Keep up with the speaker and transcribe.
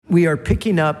we are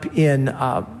picking up in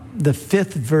the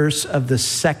 5th verse of the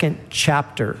 2nd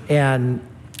chapter. And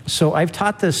so I've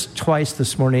taught this twice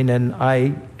this morning, and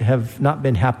I have not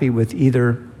been happy with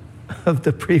either of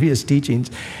the previous teachings,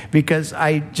 because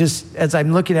as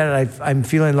I'm looking at it, I'm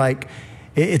feeling like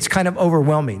it's kind of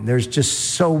overwhelming. There's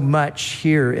just so much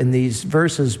here in these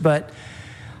verses. But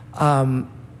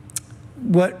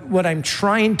what I'm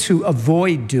trying to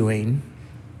avoid doing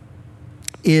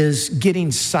is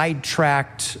getting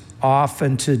sidetracked off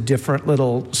into different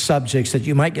little subjects that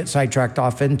you might get sidetracked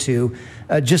off into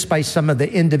just by some of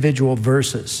the individual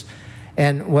verses.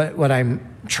 And what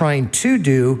I'm trying to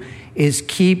do is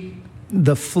keep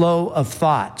the flow of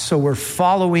thought. So we're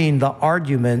following the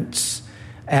arguments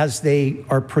as they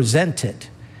are presented.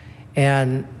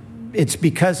 And it's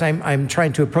because I'm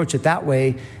trying to approach it that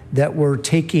way that we're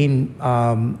taking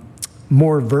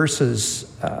more verses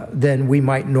than we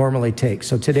might normally take.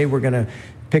 So today we're going to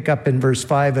pick up in verse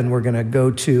 5, and we're going to go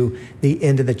to the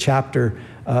end of the chapter,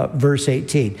 verse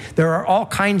 18. There are all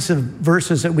kinds of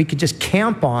verses that we could just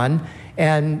camp on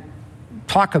and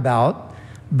talk about.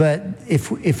 But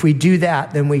if we do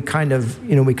that, then we kind of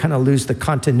lose the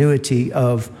continuity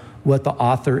of what the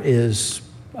author is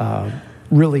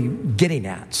really getting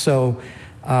at. So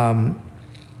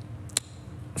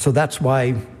that's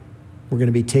why we're going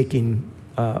to be taking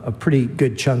a pretty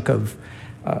good chunk of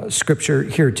scripture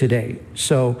here today.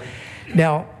 So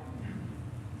now,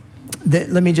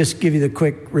 let me just give you the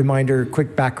quick reminder,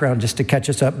 quick background, just to catch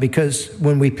us up, because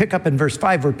when we pick up in verse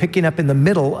 5, we're picking up in the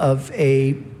middle of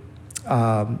a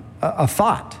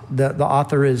thought. The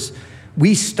author is,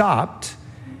 we stopped,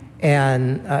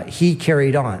 and he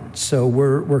carried on. So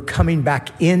we're coming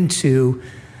back into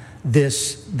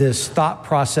this thought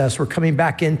process. We're coming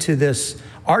back into this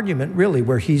argument, really,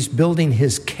 where he's building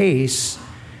his case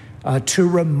to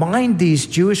remind these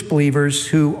Jewish believers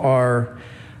who are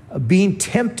being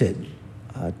tempted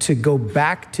to go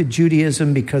back to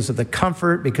Judaism because of the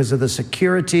comfort, because of the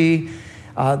security.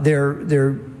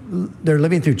 They're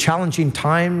living through challenging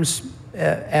times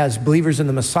as believers in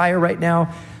the Messiah right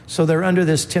now. So they're under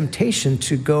this temptation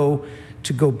to go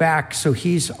back. So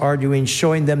he's arguing,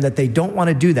 showing them that they don't want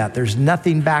to do that. There's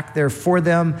nothing back there for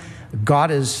them.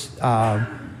 God is,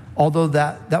 although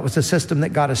that was a system that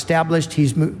God established,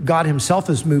 God himself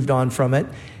has moved on from it,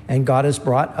 and God has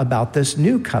brought about this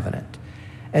new covenant.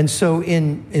 And so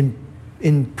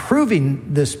in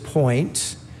proving this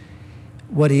point,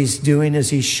 what he's doing is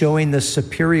he's showing the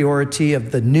superiority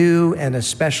of the new, and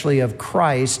especially of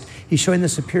Christ. He's showing the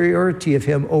superiority of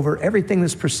him over everything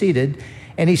that's preceded.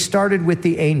 And he started with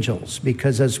the angels,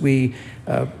 because as we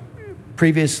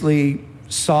previously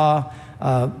saw,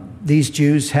 these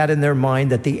Jews had in their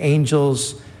mind that the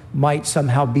angels might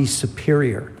somehow be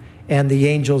superior. And the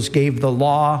angels gave the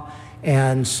law,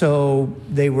 and so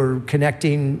they were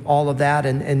connecting all of that.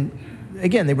 And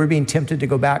again, they were being tempted to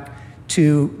go back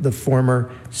to the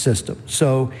former system.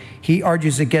 So he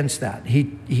argues against that.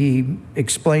 He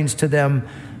explains to them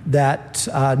that,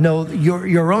 no,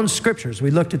 your own scriptures, we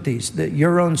looked at these, that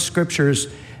your own scriptures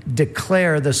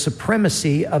declare the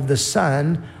supremacy of the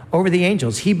Son over the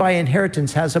angels. He by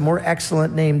inheritance has a more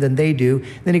excellent name than they do.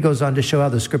 Then he goes on to show how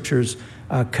the scriptures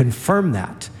confirm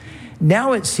that.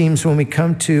 Now it seems when we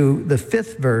come to the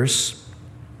 5th verse,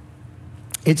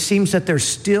 it seems that they're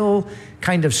still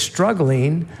kind of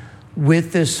struggling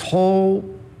with this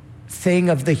whole thing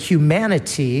of the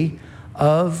humanity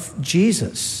of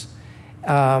Jesus.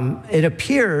 It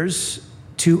appears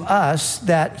to us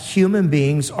that human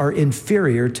beings are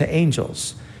inferior to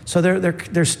angels. So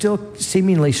they're still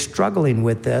seemingly struggling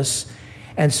with this.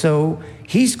 And so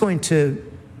he's going to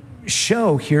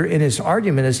show here in his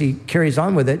argument, as he carries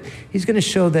on with it, he's going to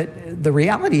show that the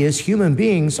reality is human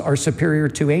beings are superior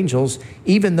to angels,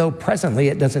 even though presently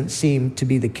it doesn't seem to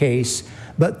be the case.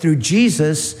 But through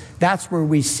Jesus, that's where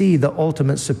we see the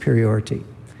ultimate superiority.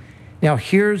 Now,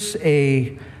 here's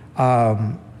a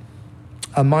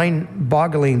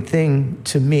mind-boggling thing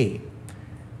to me.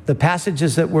 The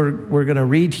passages that we're going to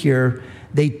read here,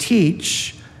 they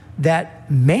teach that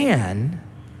man,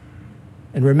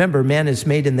 and remember, man is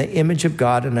made in the image of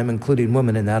God, and I'm including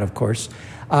woman in that, of course,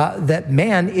 that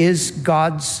man is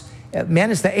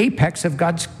the apex of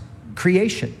God's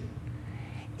creation,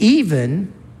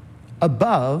 even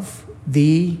above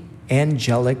the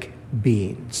angelic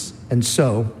beings. And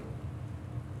so,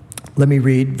 let me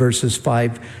read verses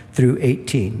 5 through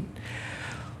 18.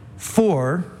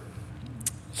 For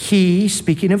he,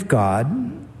 speaking of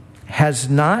God, has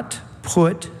not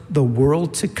put the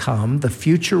world to come, the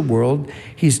future world,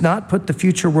 he's not put the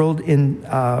future world in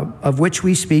of which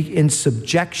we speak in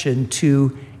subjection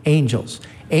to angels.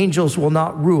 Angels will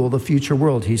not rule the future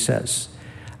world, he says.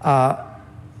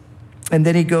 And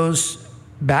then he goes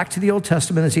back to the Old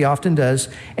Testament, as he often does,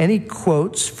 and he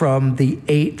quotes from the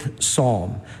 8th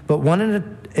Psalm. But one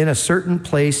in a certain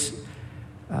place,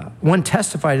 one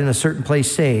testified in a certain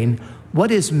place, saying, "What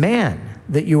is man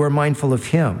that you are mindful of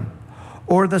him,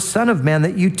 or the Son of Man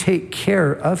that you take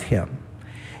care of him?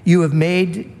 You have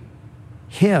made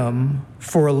him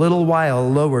for a little while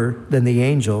lower than the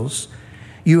angels.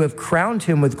 You have crowned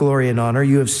him with glory and honor.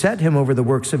 You have set him over the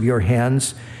works of your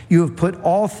hands. You have put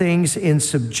all things in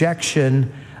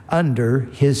subjection under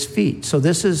his feet." So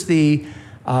this is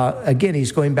again,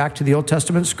 he's going back to the Old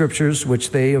Testament scriptures,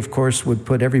 which they, of course, would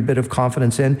put every bit of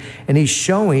confidence in. And he's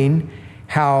showing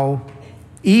how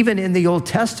even in the Old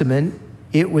Testament,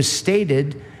 it was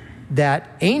stated that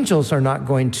angels are not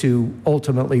going to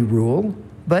ultimately rule,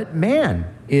 but man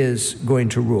is going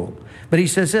to rule. But he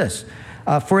says this,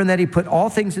 "For in that he put all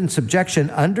things in subjection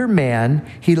under man,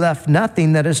 he left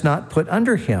nothing that is not put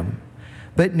under him.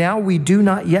 But now we do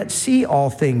not yet see all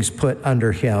things put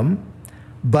under him,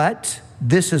 but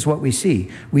this is what we see.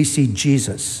 We see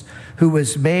Jesus, who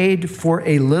was made for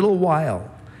a little while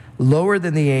lower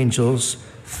than the angels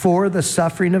for the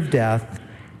suffering of death,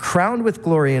 crowned with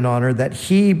glory and honor, that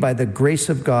he, by the grace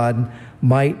of God,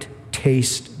 might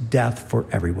taste death for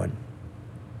everyone."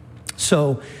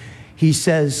 So he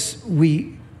says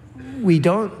we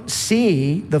don't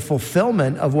see the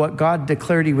fulfillment of what God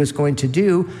declared he was going to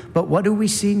do, but what do we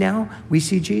see now? We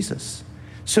see Jesus.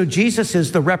 So Jesus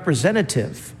is the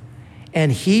representative,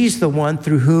 and he's the one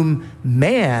through whom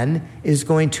man is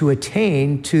going to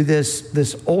attain to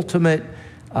this ultimate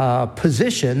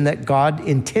position that God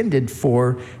intended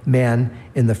for man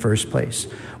in the first place.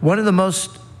 One of the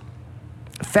most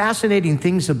fascinating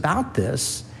things about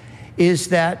this is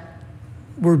that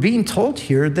we're being told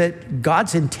here that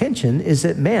God's intention is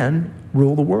that man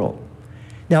rule the world.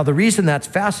 Now, the reason that's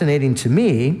fascinating to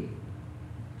me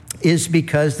is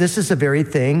because this is the very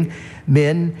thing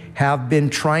men have been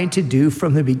trying to do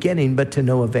from the beginning, but to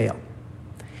no avail.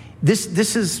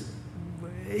 This is,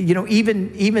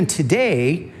 even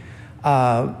today,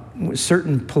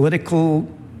 certain political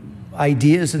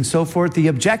ideas and so forth, the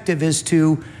objective is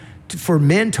for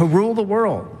men to rule the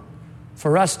world,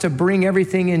 for us to bring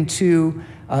everything into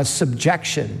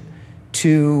subjection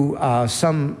to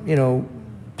some,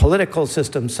 political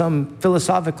system, some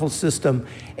philosophical system,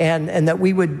 and that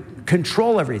we would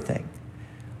control everything.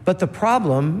 But the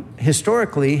problem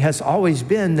historically has always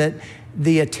been that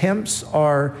the attempts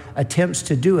are attempts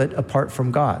to do it apart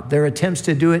from God. They're attempts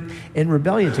to do it in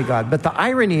rebellion to God. But the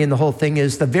irony in the whole thing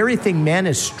is the very thing man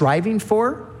is striving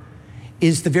for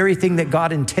is the very thing that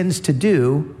God intends to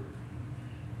do.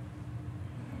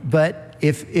 But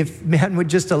if man would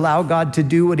just allow God to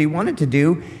do what he wanted to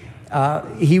do,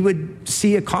 he would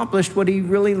see accomplished what he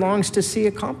really longs to see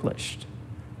accomplished.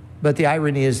 But the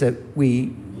irony is that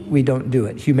we don't do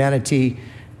it. Humanity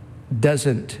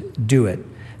doesn't do it.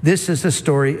 This is the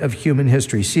story of human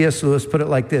history. C.S. Lewis put it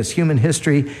like this: human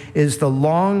history is the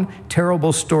long,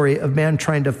 terrible story of man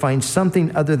trying to find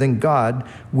something other than God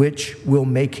which will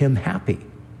make him happy.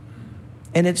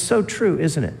 And it's so true,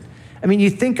 isn't it? I mean, you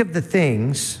think of the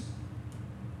things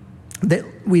that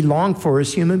we long for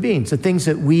as human beings, the things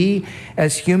that we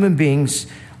as human beings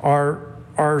are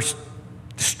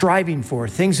striving for,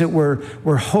 things that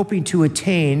we're hoping to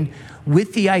attain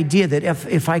with the idea that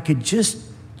if I could just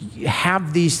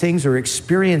have these things or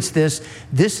experience this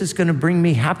is going to bring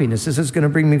me happiness. This is going to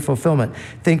bring me fulfillment.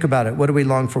 Think about it. What do we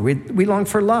long for? We long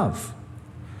for love.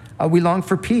 We long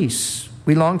for peace.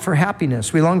 We long for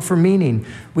happiness. We long for meaning.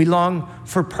 We long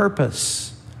for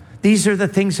purpose. These are the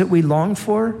things that we long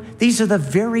for. These are the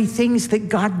very things that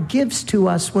God gives to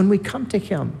us when we come to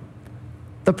him.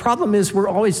 The problem is we're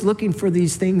always looking for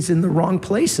these things in the wrong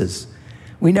places.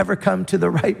 We never come to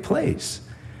the right place.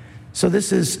 So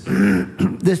this is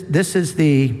to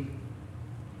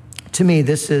me,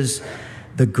 this is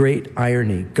the great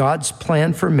irony. God's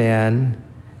plan for man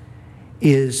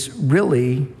is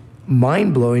really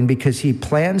mind-blowing because he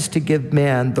plans to give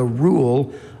man the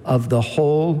rule of the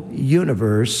whole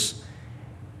universe,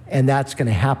 and that's going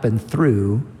to happen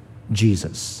through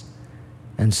Jesus.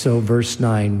 And so verse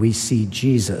 9, we see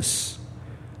Jesus,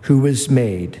 who was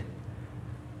made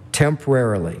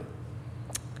temporarily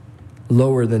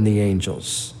lower than the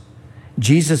angels.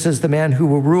 Jesus is the man who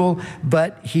will rule,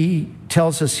 but he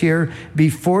tells us here,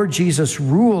 before Jesus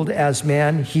ruled as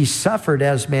man, he suffered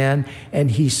as man,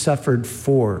 and he suffered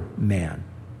for man.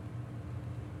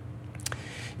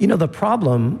 You know, the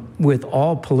problem with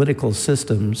all political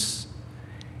systems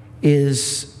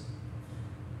is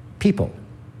people.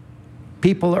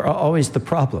 People are always the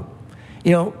problem.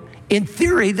 In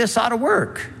theory, this ought to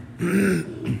work.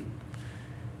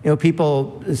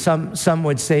 People, some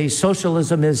would say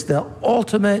socialism is the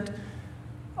ultimate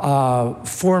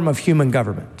form of human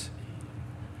government.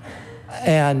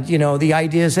 And, the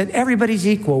idea is that everybody's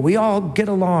equal. We all get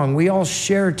along. We all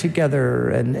share together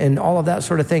and all of that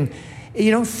sort of thing.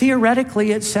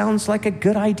 Theoretically, it sounds like a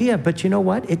good idea, but you know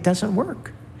what? It doesn't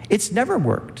work. It's never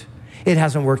worked. It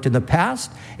hasn't worked in the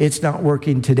past. It's not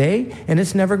working today, and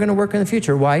it's never going to work in the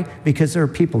future. Why? Because there are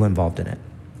people involved in it.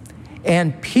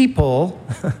 And people,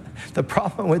 the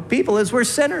problem with people is we're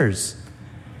sinners.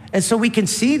 And so we can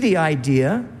see the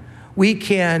idea. We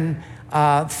can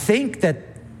think that,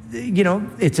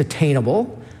 it's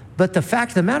attainable. But the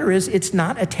fact of the matter is it's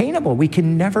not attainable. We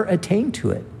can never attain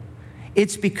to it.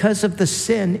 It's because of the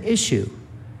sin issue.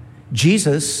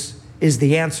 Jesus is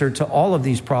the answer to all of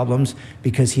these problems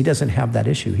because he doesn't have that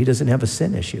issue. He doesn't have a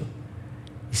sin issue.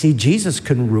 You see, Jesus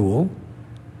can rule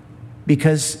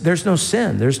because there's no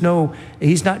sin.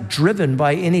 He's not driven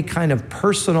by any kind of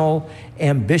personal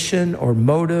ambition or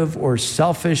motive or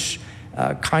selfish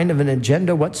kind of an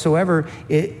agenda whatsoever.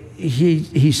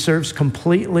 He serves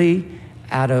completely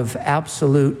out of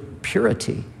absolute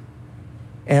purity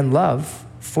and love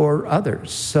for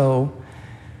others. So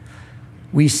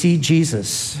we see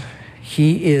Jesus.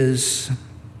 He is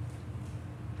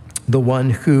the one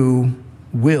who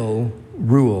will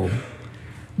rule.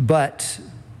 But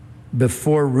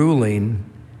before ruling,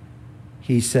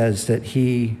 he says that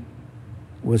he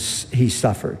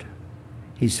suffered.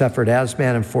 He suffered as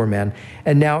man and for man.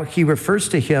 And now he refers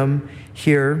to him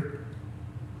here.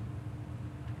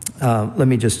 Let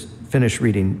me just finish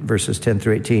reading verses 10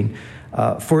 through 18.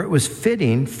 For it was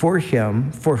fitting for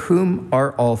him, for whom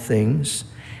are all things,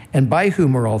 and by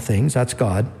whom are all things, that's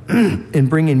God, in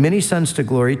bringing many sons to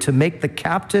glory, to make the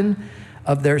captain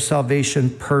of their salvation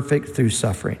perfect through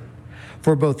suffering.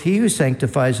 For both he who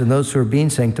sanctifies and those who are being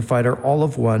sanctified are all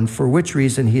of one, for which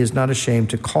reason he is not ashamed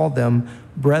to call them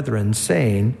brethren,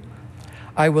 saying,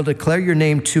 I will declare your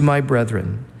name to my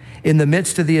brethren. In the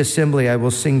midst of the assembly I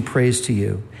will sing praise to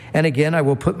you. And again I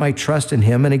will put my trust in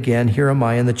him, and again here am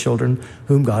I and the children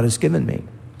whom God has given me.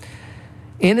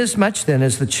 Inasmuch then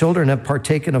as the children have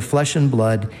partaken of flesh and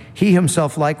blood, he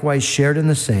himself likewise shared in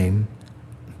the same,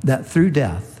 that through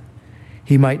death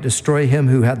he might destroy him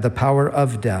who had the power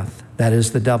of death, that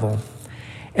is the devil,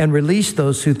 and release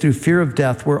those who through fear of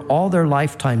death were all their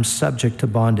lifetime subject to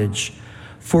bondage.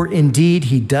 For indeed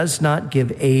he does not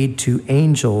give aid to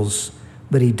angels,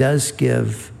 but he does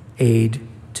give aid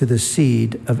to the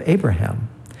seed of Abraham.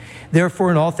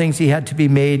 Therefore in all things he had to be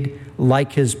made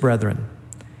like his brethren,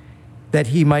 that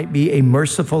he might be a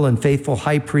merciful and faithful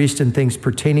high priest in things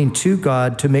pertaining to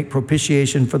God, to make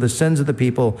propitiation for the sins of the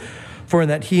people. For in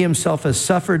that he himself has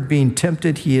suffered being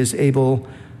tempted, he is able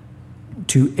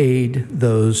to aid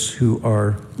those who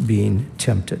are being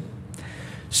tempted.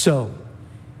 So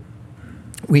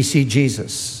we see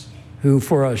Jesus, who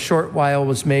for a short while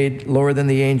was made lower than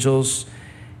the angels.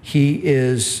 He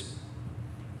is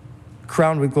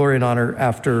crowned with glory and honor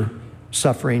after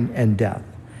suffering and death.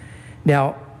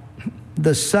 Now,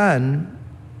 the Son,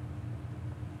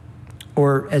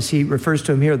 or as he refers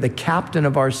to him here, the captain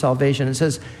of our salvation, it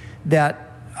says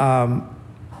that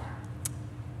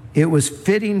it was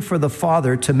fitting for the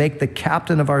Father to make the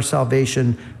captain of our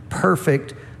salvation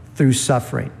perfect through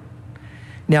suffering.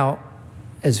 Now,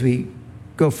 as we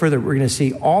go further, we're going to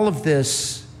see all of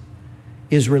this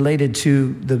is related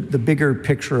to the bigger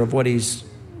picture of what he's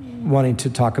wanting to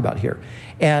talk about here.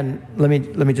 And let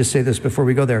me just say this before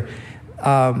we go there.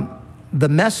 The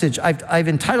message, I've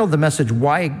entitled the message,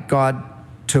 Why God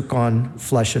Took on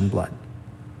Flesh and Blood.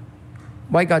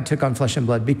 Why God took on flesh and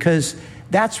blood, because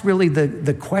that's really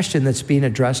the question that's being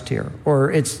addressed here, or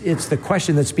it's the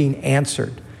question that's being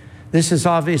answered. This is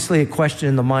obviously a question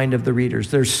in the mind of the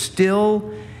readers. They're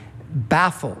still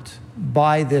baffled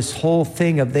by this whole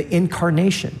thing of the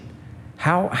incarnation.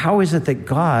 How is it that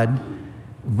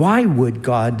why would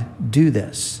God do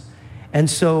this? And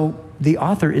so the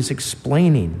author is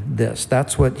explaining this.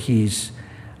 That's what he's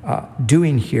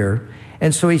doing here.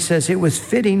 And so he says it was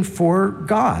fitting for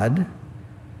God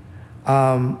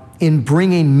in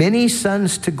bringing many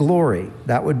sons to glory,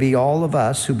 that would be all of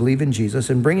us who believe in Jesus,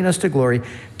 and bringing us to glory,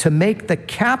 to make the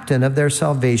captain of their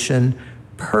salvation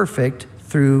perfect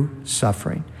through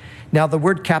suffering. Now, the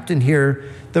word captain here,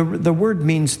 the word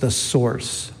means the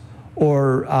source,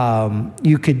 or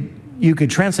you could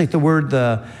translate the word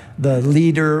the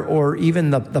leader, or even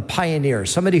the pioneer,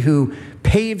 somebody who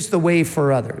paves the way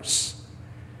for others.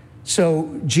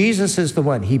 So Jesus is the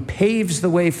one. He paves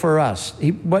the way for us.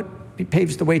 He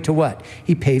paves the way to what?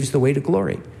 He paves the way to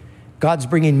glory. God's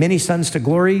bringing many sons to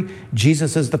glory.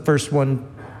 Jesus is the first one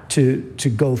to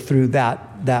go through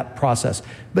that process.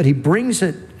 But he brings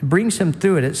him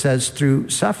through it, it says, through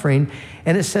suffering.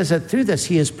 And it says that through this,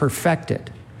 he is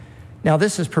perfected. Now,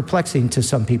 this is perplexing to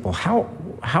some people.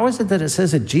 How is it that it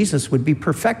says that Jesus would be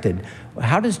perfected?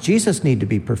 How does Jesus need to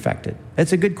be perfected?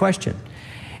 That's a good question.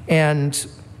 And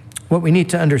what we need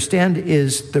to understand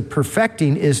is the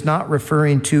perfecting is not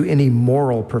referring to any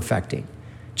moral perfecting.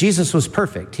 Jesus was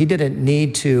perfect. He didn't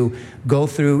need to go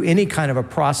through any kind of a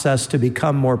process to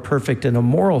become more perfect in a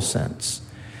moral sense.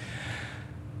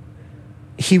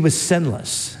 He was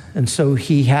sinless, and so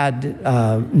he had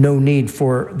no need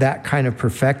for that kind of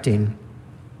perfecting.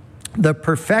 The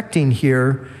perfecting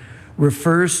here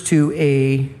refers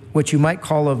to what you might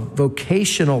call a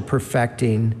vocational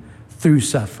perfecting through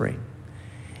suffering.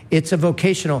 It's a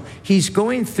vocational. He's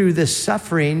going through this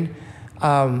suffering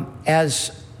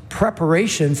as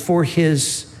preparation for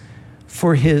his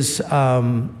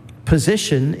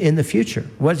position in the future.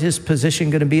 What is his position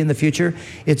going to be in the future?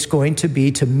 It's going to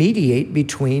be to mediate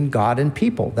between God and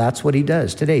people. That's what he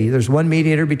does today. There's one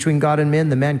mediator between God and men,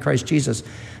 the man Christ Jesus.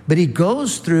 But he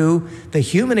goes through the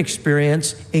human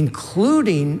experience,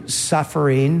 including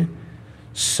suffering,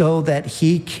 so that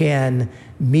he can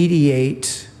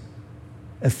mediate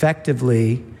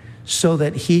effectively, so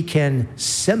that he can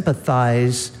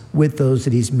sympathize with those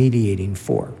that he's mediating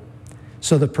for.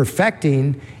 So the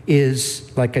perfecting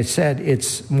is, like I said,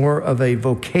 it's more of a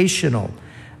vocational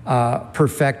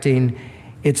perfecting.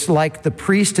 It's like the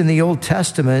priest in the Old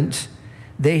Testament,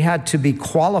 they had to be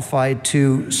qualified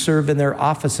to serve in their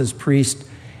office as priest.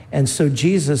 And so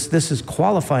Jesus, this is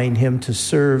qualifying him to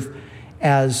serve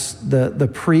as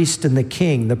the priest and the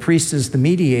king. The priest is the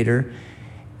mediator.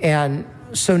 And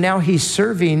so now he's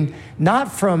serving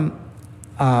not from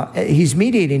he's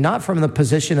mediating not from the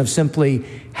position of simply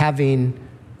having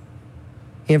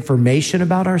information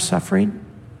about our suffering,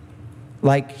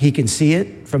 like he can see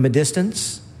it from a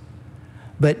distance,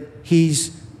 but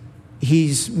he's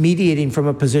mediating from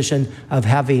a position of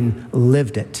having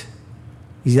lived it.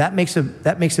 That makes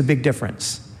a big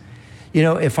difference. You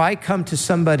know, if I come to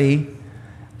somebody,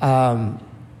 if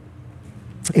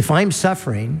I'm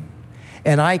suffering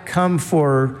and I come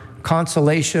for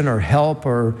consolation or help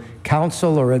or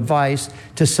counsel or advice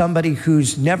to somebody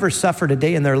who's never suffered a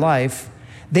day in their life,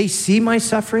 they see my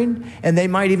suffering and they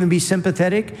might even be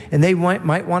sympathetic and they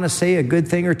might want to say a good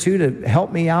thing or two to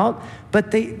help me out,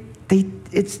 but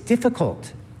it's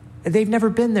difficult. They've never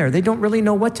been there. They don't really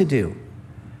know what to do.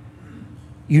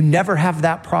 You never have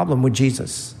that problem with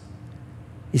Jesus.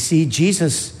 You see,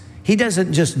 Jesus, he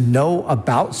doesn't just know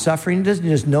about suffering. He doesn't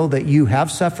just know that you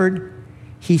have suffered.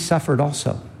 He suffered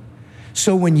also.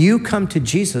 So when you come to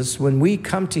Jesus, when we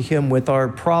come to him with our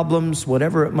problems,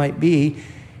 whatever it might be,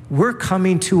 we're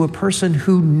coming to a person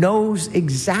who knows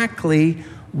exactly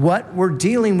what we're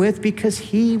dealing with because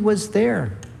he was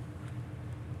there.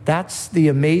 That's the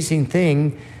amazing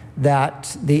thing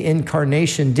that the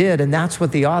incarnation did, and that's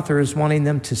what the author is wanting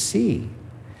them to see.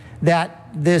 That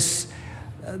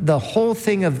the whole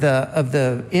thing of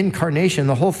the incarnation,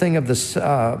 the whole thing of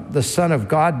the Son of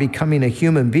God becoming a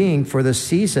human being for this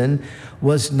season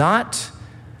was not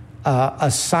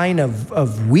a sign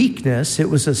of weakness. It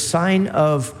was a sign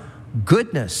of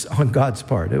goodness on God's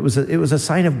part. It was a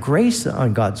sign of grace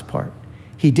on God's part.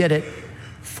 He did it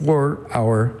for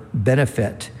our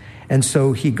benefit. And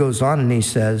so he goes on and he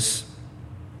says,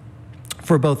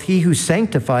 for both he who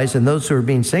sanctifies and those who are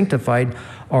being sanctified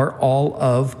are all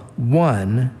of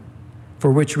one,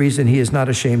 for which reason he is not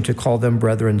ashamed to call them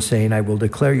brethren, saying, I will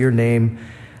declare your name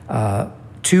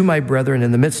to my brethren.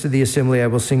 In the midst of the assembly, I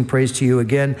will sing praise to you.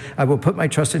 Again, I will put my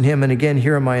trust in him. And again,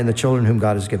 here am I and the children whom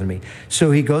God has given me.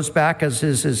 So he goes back as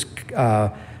his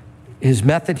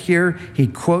method here. He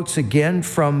quotes again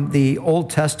from the Old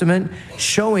Testament,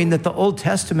 showing that the Old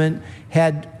Testament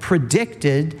had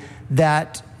predicted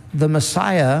that the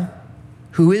Messiah,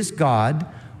 who is God,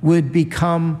 would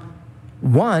become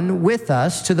one with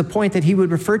us to the point that he would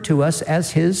refer to us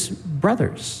as his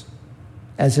brothers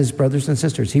and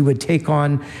sisters. He would take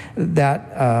on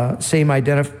that same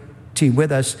identity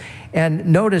with us. And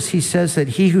notice he says that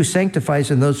he who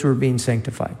sanctifies and those who are being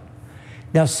sanctified.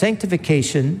 Now,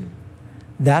 sanctification,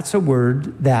 that's a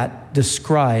word that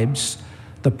describes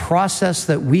the process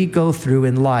that we go through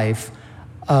in life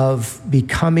of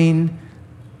becoming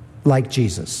like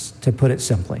Jesus, to put it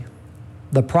simply.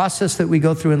 the process that we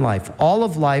go through in life, all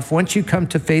of life, once you come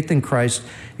to faith in Christ,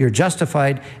 you're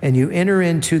justified and you enter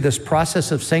into this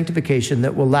process of sanctification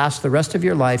that will last the rest of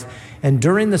your life. And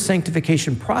during the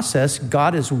sanctification process,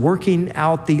 God is working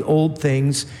out the old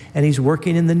things and he's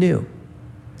working in the new.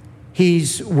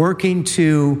 He's working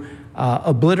to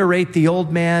obliterate the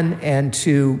old man and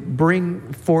to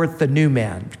bring forth the new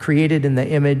man, created in the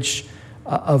image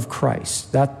of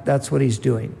Christ. That's what he's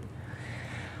doing.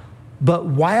 But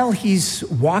while he's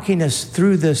walking us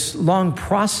through this long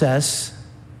process,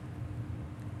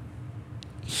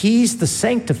 he's the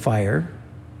sanctifier.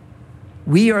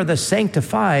 We are the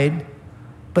sanctified.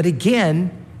 But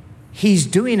again, he's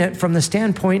doing it from the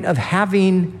standpoint of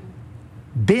having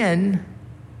been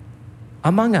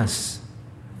among us.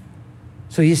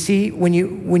 So you see, when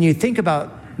you think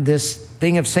about this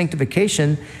thing of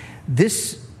sanctification,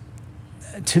 this,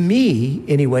 to me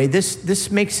anyway,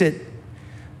 this makes it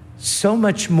so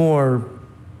much more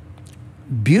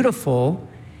beautiful,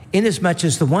 inasmuch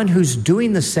as the one who's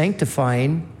doing the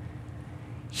sanctifying,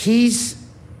 he's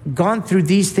gone through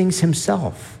these things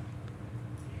himself.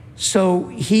 So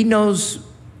he knows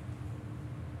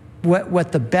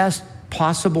what the best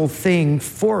possible thing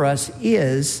for us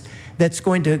is that's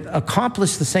going to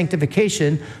accomplish the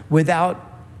sanctification without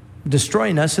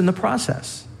destroying us in the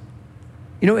process.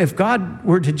 You know, if God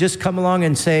were to just come along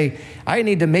and say, I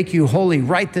need to make you holy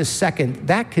right this second,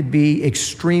 that could be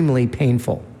extremely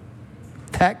painful.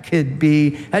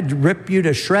 That'd rip you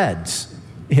to shreds,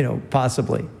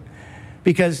 possibly.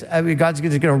 Because God's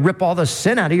going to rip all the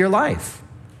sin out of your life.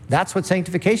 That's what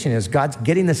sanctification is. God's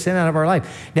getting the sin out of our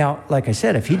life. Now, like I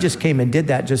said, if he just came and did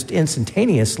that just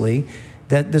instantaneously,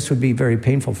 that this would be very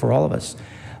painful for all of us.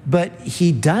 But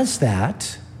he does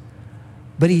that.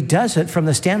 But he does it from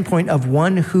the standpoint of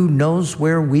one who knows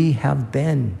where we have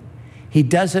been. He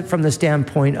does it from the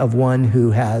standpoint of one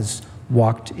who has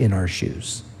walked in our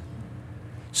shoes.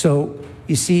 So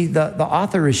you see, the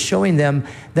author is showing them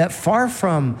that far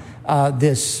from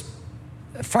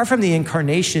the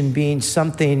incarnation being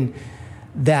something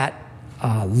that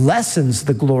lessens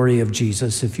the glory of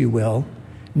Jesus, if you will,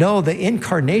 no, the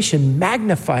incarnation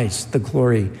magnifies the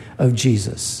glory of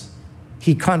Jesus.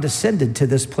 He condescended to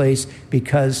this place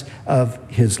because of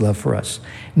his love for us.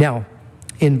 Now,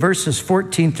 in verses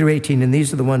 14 through 18, and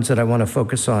these are the ones that I want to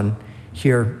focus on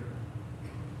here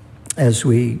as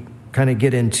we kind of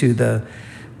get into the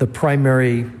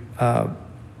primary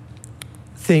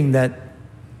thing that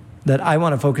I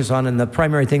want to focus on, and the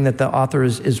primary thing that the author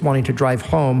is wanting to drive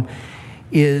home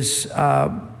is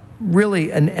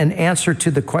really an answer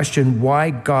to the question why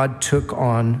God took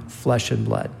on flesh and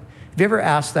blood. Have you ever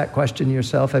asked that question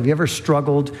yourself? Have you ever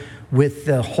struggled with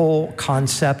the whole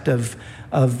concept of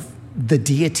the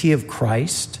deity of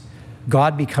Christ,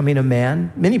 God becoming a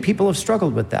man? Many people have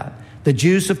struggled with that. The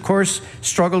Jews, of course,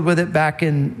 struggled with it back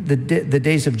in the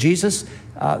days of Jesus.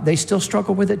 They still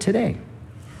struggle with it today.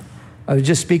 I was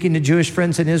just speaking to Jewish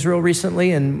friends in Israel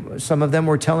recently, and some of them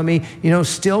were telling me,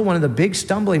 still one of the big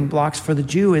stumbling blocks for the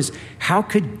Jew is, how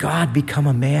could God become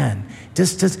a man?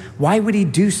 Why would he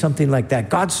do something like that?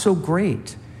 God's so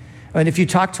great. And if you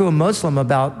talk to a Muslim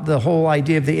about the whole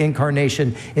idea of the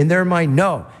incarnation, in their mind,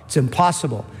 no, it's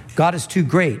impossible. God is too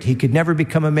great. He could never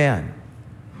become a man.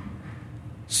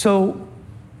 So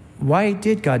why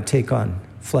did God take on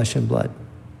flesh and blood?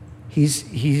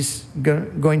 He's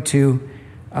going to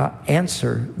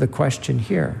answer the question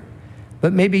here.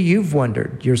 But maybe you've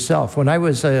wondered yourself. When I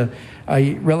was a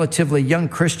relatively young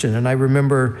Christian, and I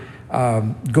remember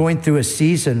going through a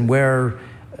season where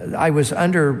I was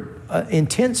under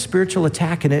intense spiritual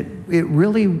attack, and it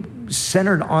really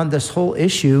centered on this whole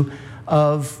issue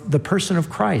of the person of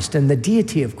Christ and the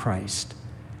deity of Christ.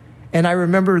 And I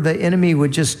remember the enemy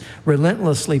would just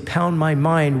relentlessly pound my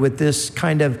mind with this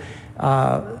kind of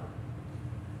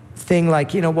thing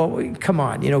like, come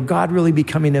on, God really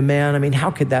becoming a man. I mean,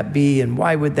 how could that be? And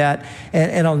why would that?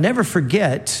 And I'll never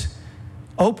forget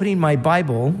opening my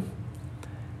Bible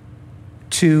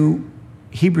to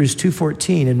Hebrews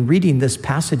 2:14 and reading this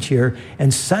passage here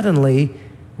and suddenly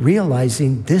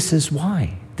realizing this is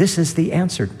why. This is the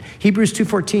answer. Hebrews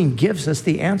 2:14 gives us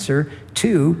the answer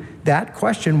to that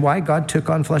question, why God took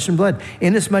on flesh and blood.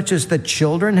 Inasmuch as the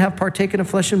children have partaken of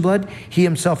flesh and blood, he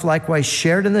himself likewise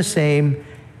shared in the same,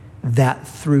 that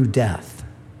through death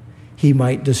he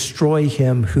might destroy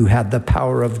him who had the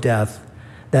power of death,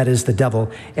 that is the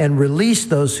devil, and release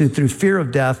those who through fear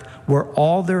of death were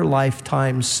all their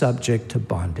lifetime subject to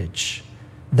bondage.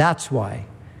 That's why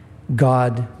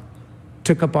God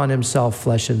took upon himself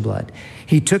flesh and blood.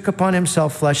 He took upon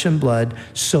himself flesh and blood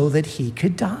so that he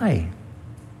could die.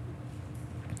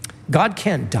 God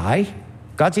can't die.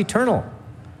 God's eternal.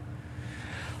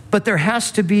 But there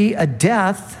has to be a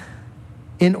death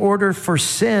in order for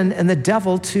sin and the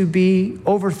devil to be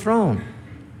overthrown.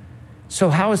 So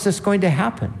how is this going to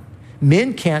happen?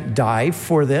 Men can't die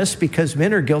for this because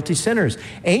men are guilty sinners.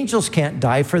 Angels can't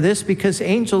die for this because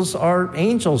angels are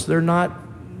angels. They're not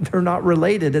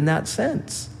related in that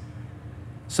sense.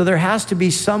 So there has to be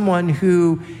someone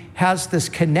who has this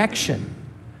connection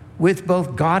with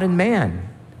both God and man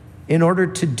in order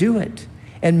to do it.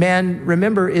 And man,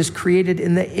 remember, is created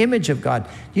in the image of God.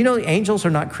 You know, angels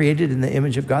are not created in the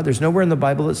image of God. There's nowhere in the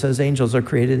Bible that says angels are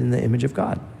created in the image of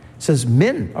God. It says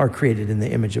men are created in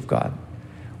the image of God.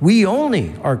 We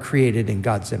only are created in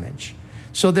God's image.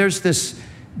 So there's this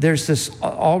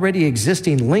already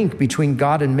existing link between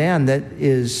God and man that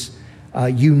is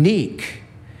unique.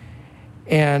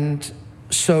 And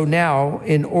so now,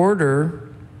 in order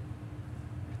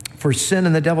for sin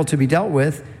and the devil to be dealt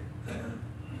with,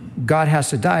 God has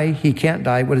to die. He can't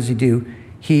die. What does he do?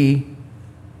 He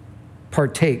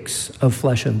partakes of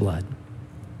flesh and blood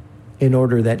in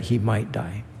order that he might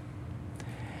die.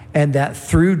 And that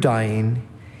through dying,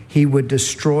 he would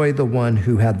destroy the one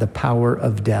who had the power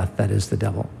of death, that is the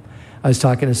devil. I was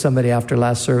talking to somebody after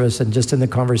last service, and just in the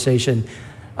conversation,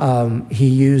 he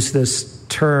used this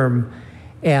term,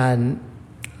 and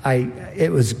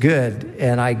it was good,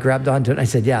 and I grabbed onto it, and I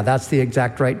said, yeah, that's the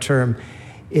exact right term.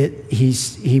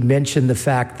 He mentioned the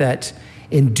fact that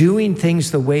in doing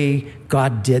things the way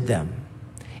God did them,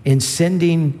 in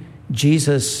sending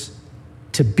Jesus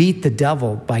to beat the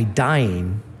devil by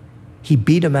dying, he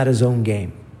beat him at his own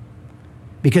game.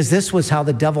 Because this was how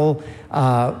the devil,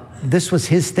 this was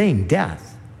his thing,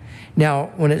 death. Now,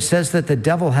 when it says that the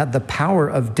devil had the power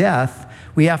of death,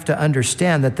 we have to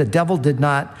understand that the devil did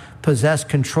not possess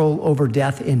control over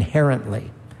death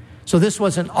inherently. So this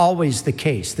wasn't always the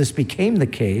case. This became the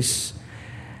case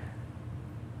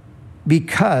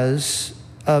because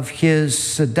of his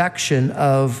seduction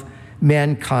of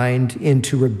mankind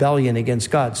into rebellion against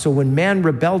God. So when man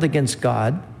rebelled against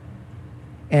God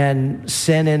and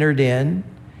sin entered in,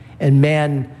 and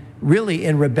man really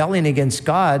in rebellion against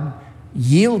God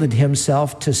yielded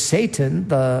himself to Satan,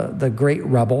 the great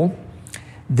rebel,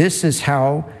 this is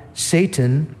how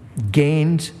Satan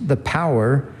gained the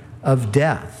power of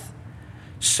death.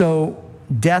 So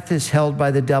death is held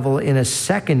by the devil in a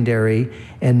secondary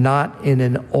and not in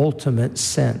an ultimate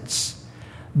sense.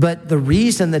 But the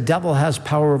reason the devil has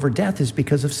power over death is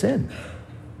because of sin.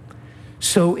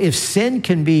 So if sin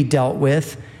can be dealt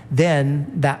with,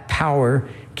 then that power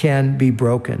can be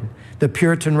broken. The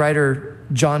Puritan writer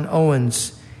John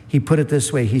Owens, he put it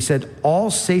this way. He said,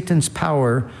 all Satan's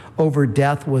power over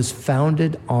death was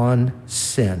founded on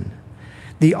sin.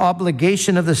 The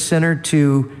obligation of the sinner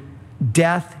to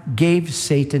death gave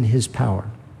Satan his power.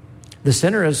 The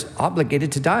sinner is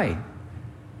obligated to die.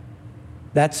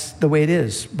 That's the way it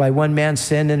is. By one man,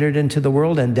 sin entered into the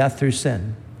world, and death through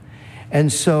sin.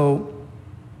 And so,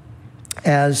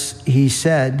 as he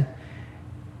said,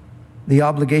 the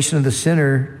obligation of the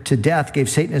sinner to death gave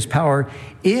Satan his power.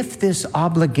 If this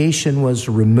obligation was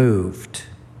removed,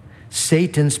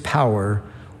 Satan's power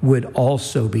would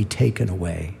also be taken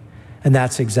away. And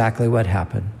that's exactly what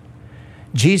happened.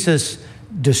 Jesus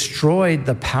destroyed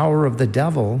the power of the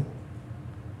devil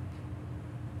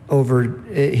over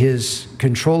his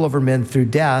control over men through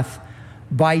death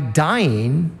by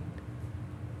dying,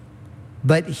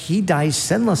 but he dies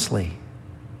sinlessly.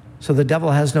 So the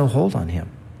devil has no hold on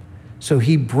him. So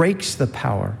he breaks the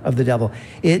power of the devil.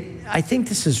 I think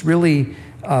this is really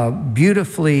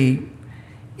beautifully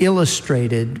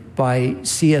illustrated by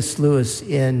C.S. Lewis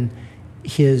in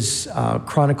his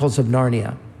Chronicles of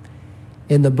Narnia.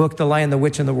 In the book, The Lion, the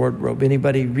Witch, and the Wardrobe.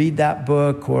 Anybody read that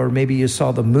book, or maybe you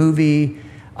saw the movie?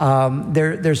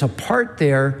 There's a part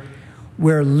there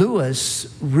where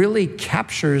Lewis really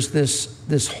captures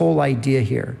this whole idea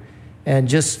here. And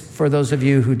just for those of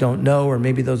you who don't know, or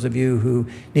maybe those of you who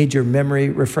need your memory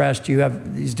refreshed, you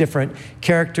have these different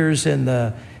characters in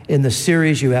the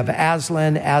series. You have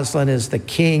Aslan. Aslan is the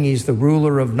king. He's the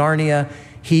ruler of Narnia.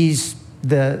 He's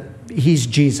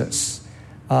Jesus.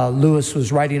 Lewis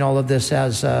was writing all of this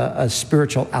as a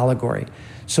spiritual allegory.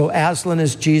 So Aslan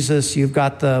is Jesus. You've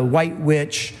got the White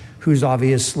Witch, who's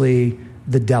obviously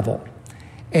the devil.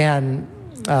 And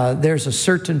there's a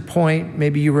certain point,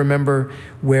 maybe you remember,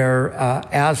 where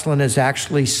Aslan is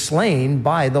actually slain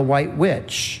by the White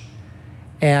Witch.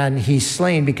 And he's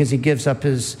slain because he gives up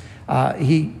his,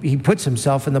 he puts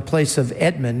himself in the place of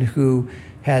Edmund, who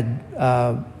had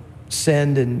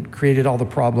sinned and created all the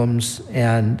problems.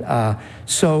 And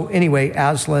so anyway,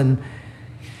 Aslan,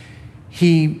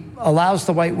 he allows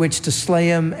the White Witch to slay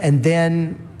him, and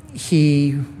then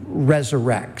he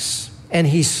resurrects. and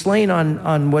he's slain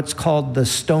on what's called the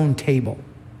stone table.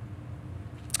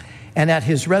 And at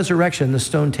his resurrection, the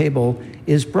stone table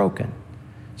is broken.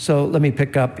 So let me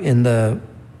pick up in the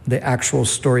actual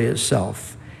story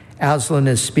itself. Aslan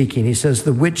is speaking. He says,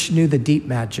 the witch knew the deep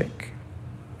magic.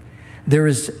 There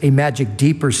is a magic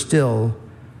deeper still,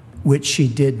 which she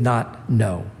did not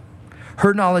know.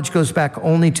 Her knowledge goes back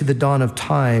only to the dawn of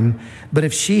time, but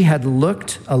if she had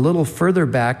looked a little further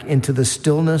back into the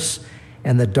stillness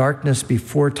and the darkness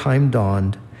before time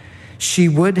dawned, she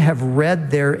would have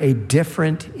read there a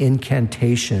different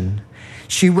incantation.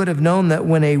 She would have known that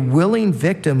when a willing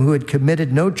victim who had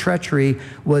committed no treachery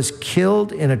was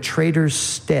killed in a traitor's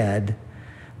stead,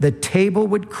 the table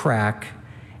would crack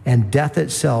and death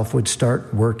itself would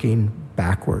start working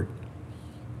backward.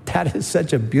 That is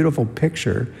such a beautiful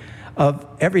picture of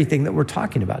everything that we're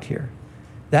talking about here.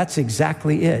 That's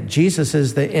exactly it. Jesus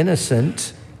is the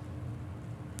innocent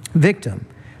victim,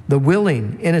 the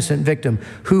willing innocent victim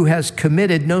who has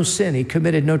committed no sin. He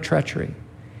committed no treachery.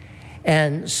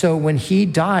 And so when he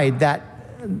died,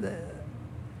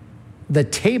 the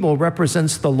table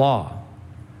represents the law.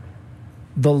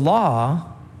 The law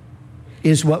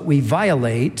is what we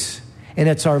violate, and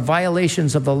it's our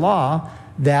violations of the law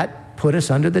that put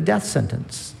us under the death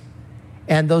sentence.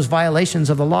 And those violations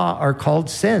of the law are called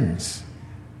sins.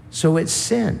 So it's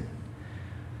sin.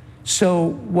 So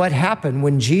what happened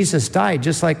when Jesus died,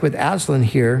 just like with Aslan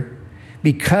here,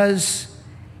 because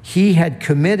he had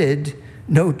committed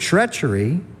no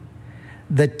treachery,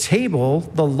 the table,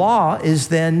 the law is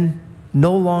then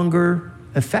no longer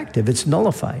effective. It's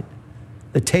nullified.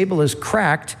 The table is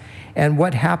cracked, and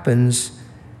what happens,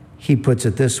 he puts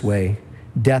it this way,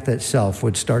 death itself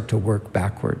would start to work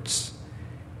backwards.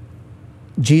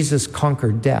 Jesus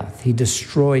conquered death. He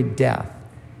destroyed death.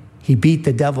 He beat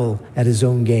the devil at his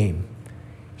own game.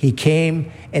 He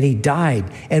came and he died.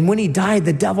 And when he died,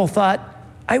 the devil thought,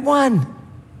 I won.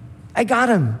 I got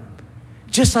him.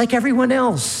 Just like everyone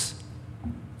else.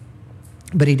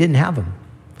 But he didn't have him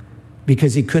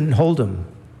because he couldn't hold him.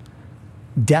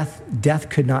 Death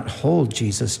could not hold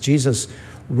Jesus. Jesus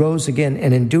rose again,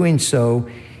 and in doing so,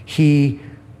 he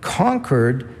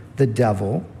conquered the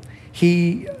devil.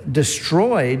 He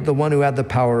destroyed the one who had the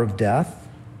power of death.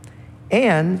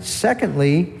 And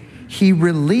secondly, he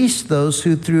released those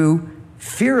who through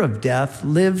fear of death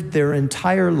lived their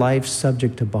entire life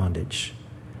subject to bondage.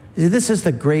 This is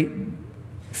the great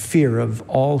fear of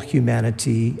all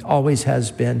humanity, always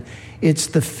has been. It's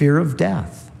the fear of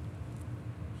death.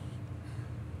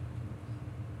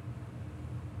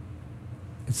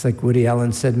 It's like Woody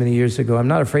Allen said many years ago, I'm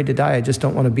not afraid to die, I just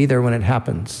don't want to be there when it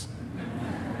happens.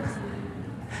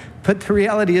 But the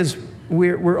reality is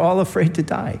we're all afraid to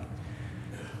die.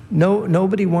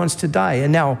 Nobody wants to die.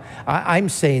 And now I'm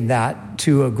saying that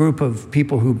to a group of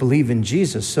people who believe in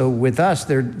Jesus. So with us,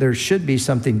 there should be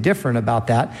something different about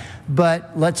that.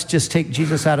 But let's just take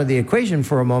Jesus out of the equation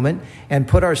for a moment and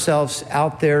put ourselves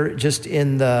out there just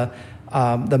in the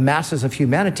masses of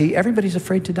humanity. Everybody's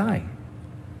afraid to die.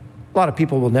 A lot of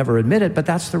people will never admit it, but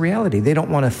that's the reality. They don't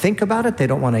want to think about it. They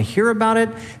don't want to hear about it.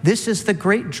 This is the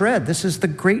great dread. This is the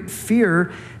great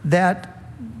fear that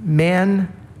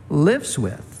man lives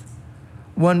with.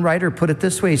 One writer put it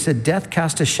this way. He said, death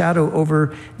cast a shadow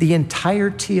over the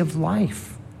entirety of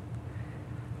life,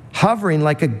 hovering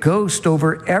like a ghost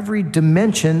over every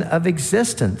dimension of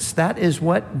existence. That is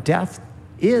what death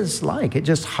is like. It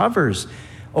just hovers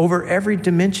over every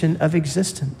dimension of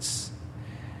existence.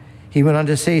 He went on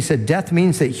to say, he said, death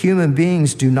means that human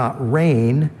beings do not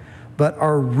reign, but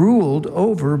are ruled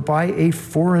over by a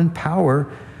foreign power,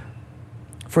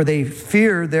 for they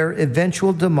fear their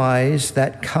eventual demise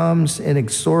that comes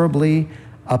inexorably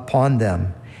upon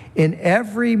them. In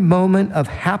every moment of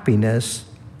happiness,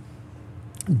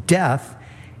 death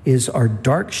is our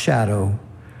dark shadow,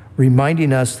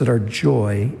 reminding us that our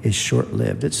joy is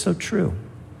short-lived. It's so true.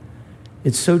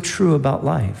 It's so true about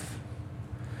life.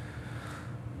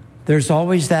 There's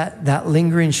always that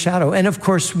lingering shadow. And of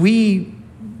course, we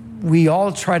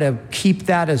all try to keep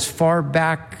that as far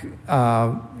back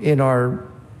in our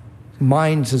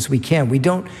minds as we can. We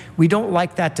don't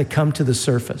like that to come to the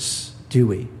surface, do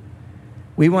we?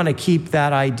 We want to keep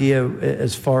that idea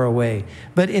as far away.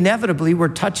 But inevitably, we're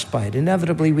touched by it.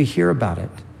 Inevitably, we hear about it.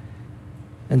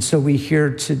 And so we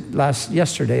hear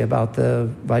yesterday about the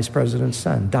vice president's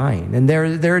son dying. And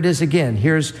there it is again.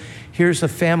 Here's a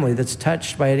family that's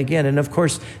touched by it again. And of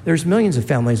course, there's millions of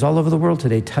families all over the world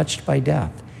today touched by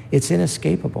death. It's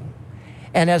inescapable.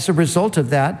 And as a result of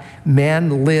that,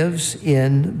 man lives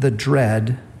in the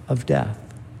dread of death,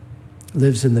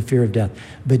 lives in the fear of death.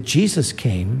 But Jesus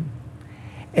came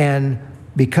and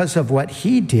because of what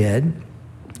he did,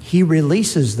 he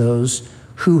releases those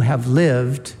who have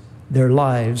lived their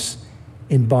lives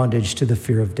in bondage to the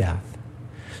fear of death.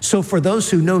 So for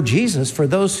those who know Jesus, for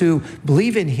those who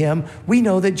believe in him, we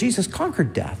know that Jesus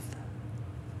conquered death.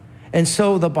 And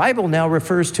so the Bible now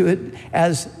refers to it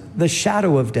as the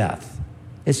shadow of death.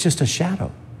 It's just a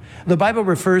shadow. The Bible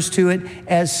refers to it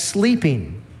as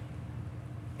sleeping.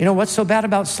 You know, what's so bad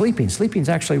about sleeping? Sleeping's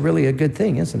actually really a good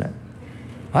thing, isn't it?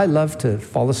 I love to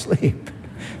fall asleep.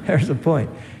 There's the point.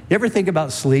 You ever think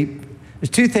about sleep? There's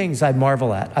two things I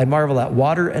marvel at. I marvel at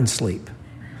water and sleep.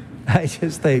 I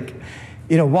just think,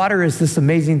 you know, water is this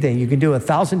amazing thing. You can do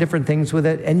 1,000 different things with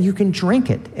it, and you can drink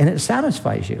it, and it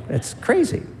satisfies you. It's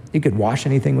crazy. You could wash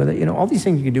anything with it. You know, all these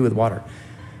things you can do with water.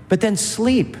 But then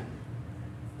sleep.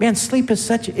 Man, sleep is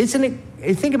such, isn't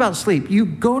it? Think about sleep. You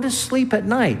go to sleep at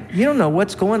night. You don't know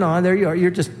what's going on. There you are.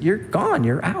 You're gone.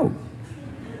 You're out.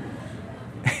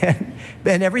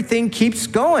 And everything keeps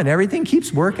going. Everything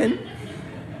keeps working.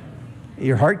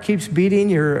 Your heart keeps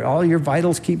beating. All your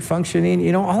vitals keep functioning.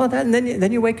 You know, all of that. And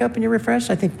then you wake up and you're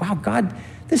refreshed. I think, wow, God,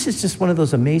 this is just one of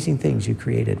those amazing things you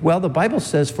created. Well, the Bible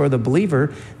says for the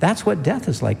believer, that's what death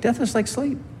is like. Death is like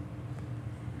sleep.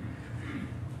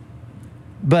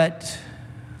 But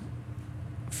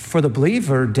for the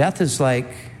believer, death is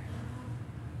like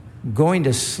going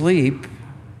to sleep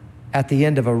at the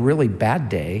end of a really bad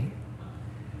day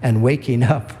and waking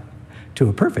up to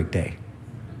a perfect day.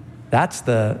 That's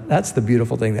the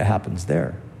beautiful thing that happens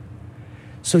there.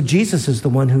 So Jesus is the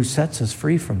one who sets us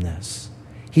free from this.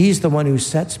 He's the one who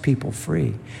sets people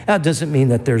free. That doesn't mean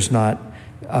that there's not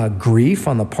grief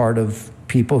on the part of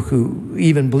people who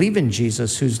even believe in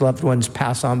Jesus, whose loved ones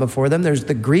pass on before them. There's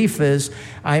the grief is,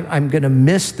 I'm going to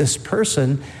miss this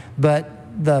person, but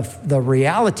the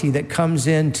reality that comes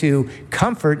into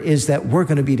comfort is that we're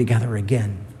going to be together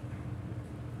again.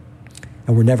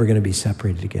 And we're never going to be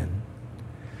separated again.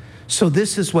 So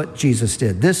this is what Jesus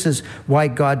did. This is why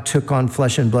God took on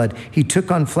flesh and blood. He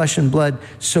took on flesh and blood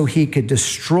so he could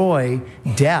destroy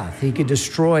death. He could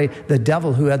destroy the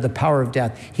devil who had the power of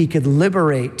death. He could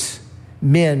liberate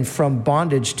men from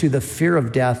bondage to the fear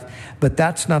of death. But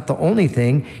that's not the only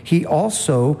thing. He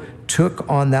also took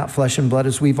on that flesh and blood,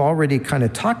 as we've already kind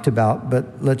of talked about,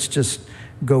 but let's just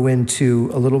go into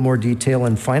a little more detail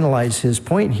and finalize his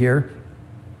point here.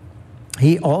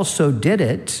 He also did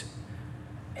it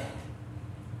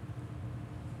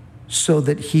so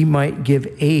that he might give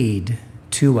aid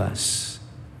to us.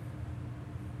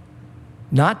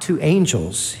 Not to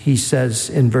angels, he says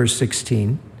in verse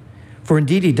 16. For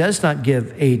indeed he does not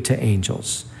give aid to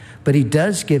angels, but he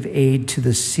does give aid to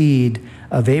the seed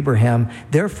of Abraham.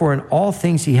 Therefore, in all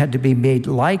things he had to be made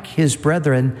like his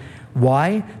brethren.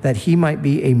 Why? That he might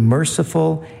be a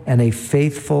merciful and a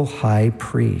faithful high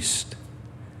priest.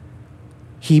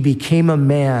 He became a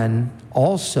man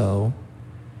also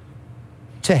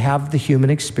to have the human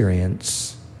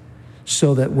experience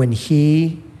so that when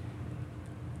he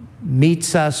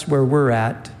meets us where we're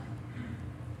at,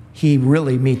 he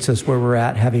really meets us where we're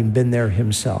at, having been there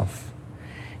himself.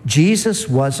 Jesus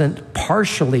wasn't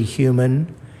partially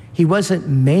human. He wasn't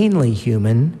mainly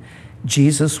human.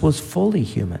 Jesus was fully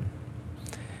human.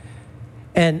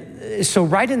 And so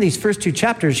right in these first two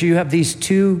chapters, you have these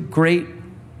two great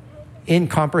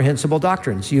incomprehensible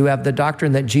doctrines. You have the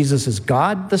doctrine that Jesus is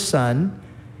God the Son.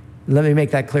 Let me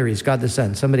make that clear. He's God the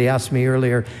Son. Somebody asked me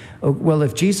earlier, oh, well,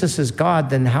 if Jesus is God,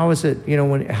 then how is it,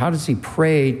 how does he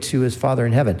pray to his Father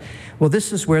in heaven? Well,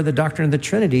 this is where the doctrine of the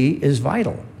Trinity is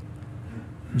vital.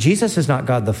 Jesus is not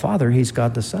God the Father. He's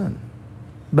God the Son.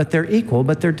 But they're equal,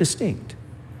 but they're distinct.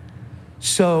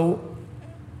 So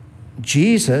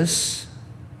Jesus,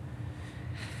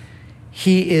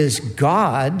 he is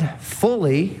God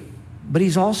fully, but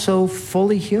he's also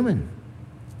fully human.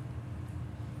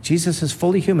 Jesus is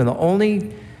fully human. The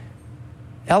only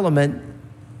element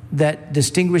that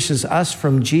distinguishes us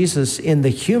from Jesus in the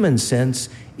human sense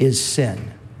is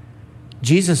sin.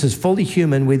 Jesus is fully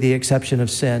human with the exception of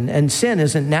sin. And sin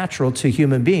isn't natural to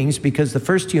human beings because the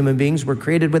first human beings were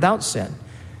created without sin.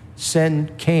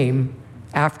 Sin came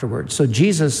afterwards. So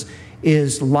Jesus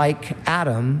is like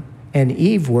Adam and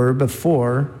Eve were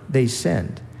before they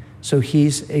sinned. So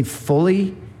he's a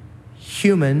fully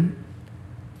human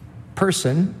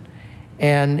person,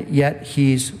 and yet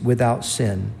he's without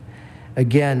sin.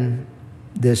 Again,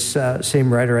 this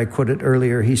same writer I quoted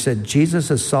earlier, he said,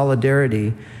 Jesus'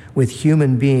 solidarity with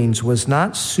human beings was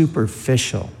not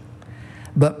superficial,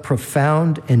 but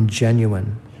profound and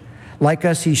genuine. Like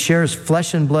us, he shares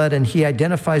flesh and blood, and he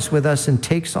identifies with us and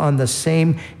takes on the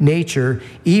same nature,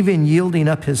 even yielding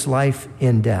up his life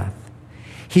in death.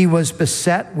 He was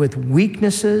beset with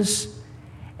weaknesses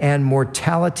and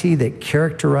mortality that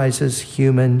characterizes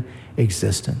human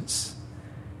existence.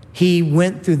 He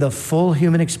went through the full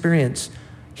human experience.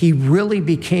 He really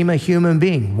became a human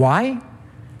being. Why?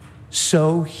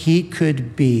 So he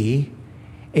could be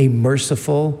a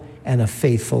merciful and a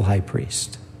faithful high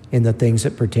priest in the things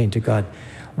that pertain to God.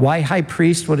 Why high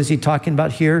priest? What is he talking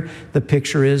about here? The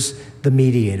picture is the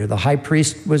mediator. The high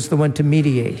priest was the one to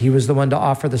mediate. He was the one to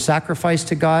offer the sacrifice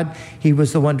to God. He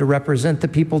was the one to represent the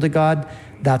people to God.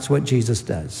 That's what Jesus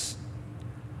does.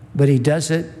 But he does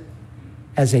it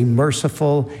as a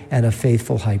merciful and a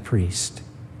faithful high priest.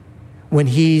 When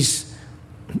he's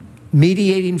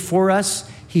mediating for us,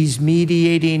 he's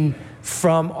mediating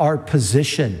from our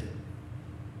position.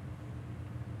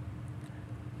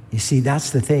 You see,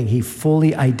 that's the thing. He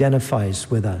fully identifies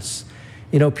with us.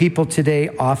 You know, people today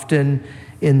often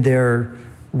in their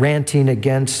ranting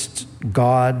against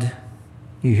God,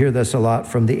 you hear this a lot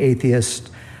from the atheist.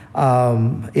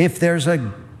 If there's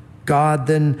a God,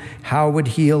 then how would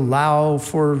he allow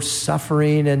for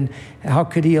suffering? And how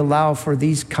could he allow for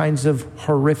these kinds of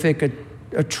horrific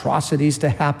atrocities to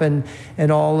happen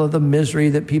and all of the misery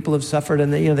that people have suffered?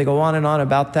 And they go on and on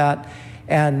about that.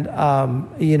 And,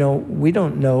 we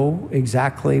don't know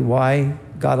exactly why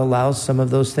God allows some of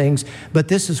those things, but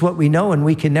this is what we know, and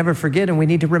we can never forget, and we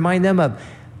need to remind them of.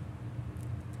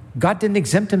 God didn't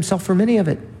exempt himself from any of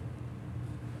it.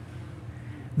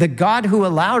 The God who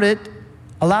allowed it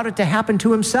to happen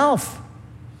to himself.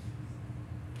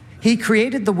 He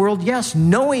created the world, yes,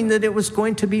 knowing that it was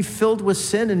going to be filled with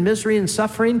sin and misery and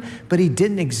suffering, but he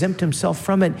didn't exempt himself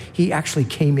from it. He actually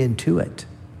came into it.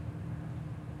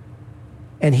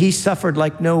 And he suffered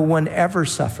like no one ever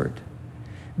suffered,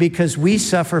 because we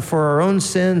suffer for our own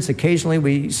sins. Occasionally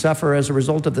we suffer as a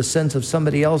result of the sins of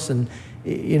somebody else, and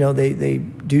they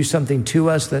do something to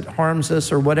us that harms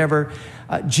us or whatever.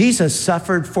 Jesus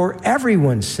suffered for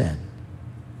everyone's sin.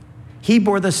 He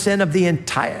bore the sin of the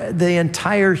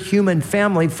entire human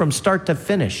family from start to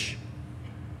finish.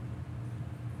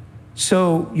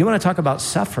 So you want to talk about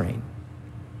suffering?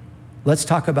 Let's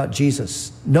talk about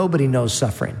Jesus. Nobody knows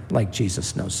suffering like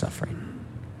Jesus knows suffering.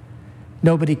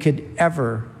 Nobody could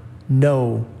ever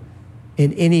know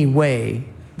in any way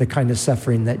the kind of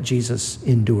suffering that Jesus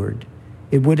endured.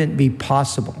 It wouldn't be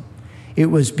possible. It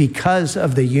was because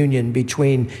of the union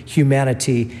between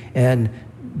humanity and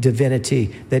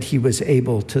divinity that he was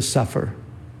able to suffer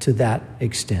to that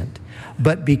extent.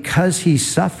 But because he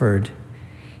suffered,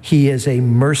 he is a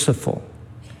merciful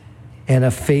and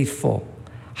a faithful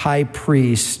high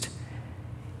priest,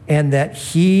 and that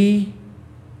he,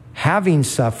 having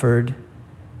suffered,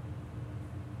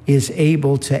 is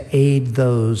able to aid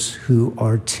those who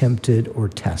are tempted or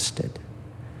tested.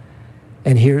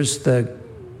 And here's the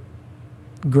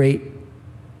great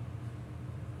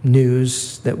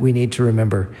news that we need to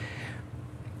remember.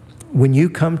 When you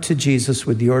come to Jesus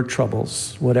with your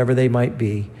troubles, whatever they might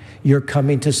be, you're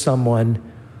coming to someone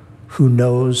who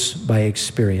knows by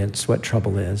experience what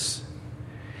trouble is.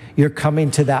 You're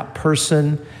coming to that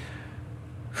person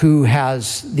who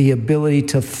has the ability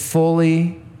to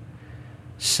fully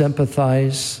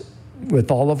sympathize with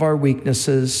all of our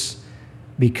weaknesses,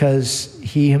 because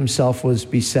he himself was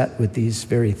beset with these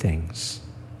very things.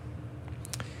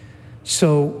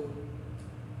 So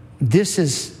this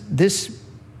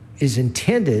is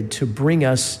intended to bring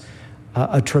us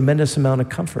a tremendous amount of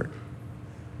comfort,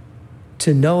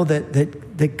 to know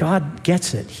that God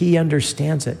gets it. He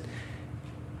understands it.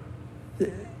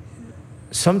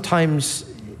 Sometimes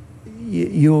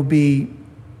you'll be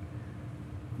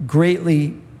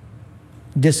greatly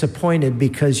disappointed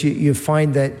because you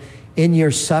find that in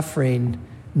your suffering,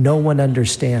 no one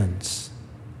understands.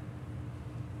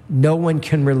 No one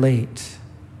can relate.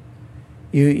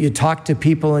 You talk to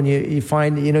people and you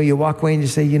find, you walk away and you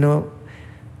say,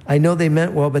 I know they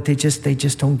meant well, but they just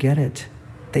don't get it.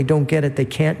 They don't get it. They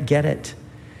can't get it.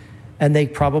 And they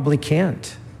probably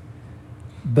can't.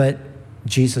 But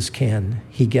Jesus can.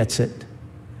 He gets it.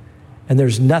 And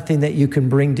there's nothing that you can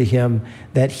bring to him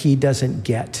that he doesn't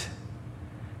get.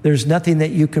 There's nothing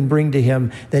that you can bring to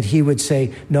him that he would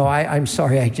say, no, I'm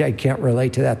sorry, I can't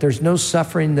relate to that. There's no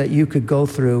suffering that you could go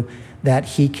through that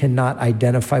he cannot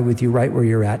identify with you right where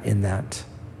you're at in that.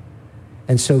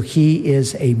 And so he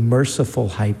is a merciful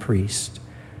high priest.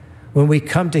 When we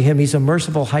come to him, he's a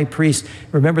merciful high priest.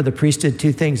 Remember, the priest did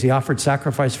two things. He offered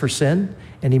sacrifice for sin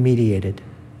and he mediated.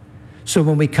 So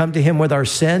when we come to him with our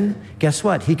sin, guess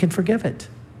what? He can forgive it.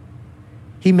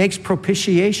 He makes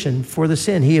propitiation for the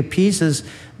sin. He appeases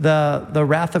the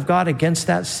wrath of God against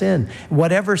that sin.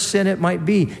 Whatever sin it might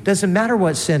be, doesn't matter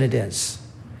what sin it is.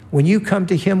 When you come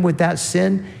to him with that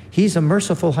sin, he's a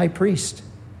merciful high priest.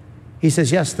 He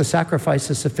says, yes, the sacrifice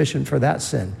is sufficient for that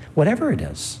sin, whatever it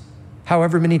is,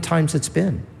 however many times it's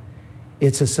been.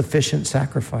 It's a sufficient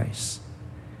sacrifice.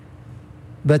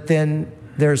 But then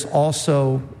there's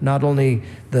also not only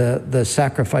the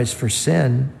sacrifice for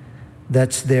sin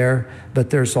that's there, but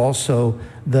there's also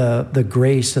the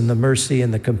grace and the mercy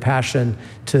and the compassion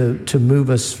to move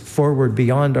us forward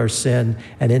beyond our sin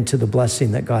and into the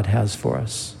blessing that God has for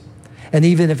us. And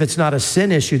even if it's not a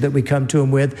sin issue that we come to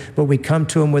him with, but we come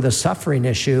to him with a suffering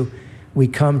issue, we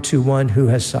come to one who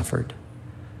has suffered,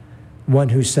 one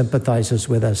who sympathizes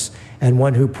with us, and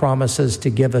one who promises to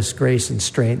give us grace and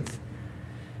strength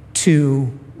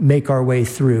to make our way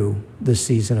through the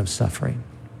season of suffering.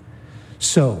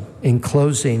 So, in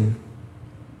closing,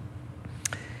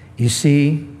 you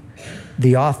see,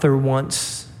 the author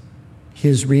wants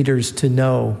his readers to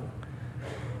know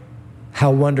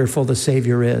how wonderful the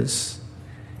Savior is.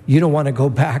 You don't want to go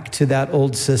back to that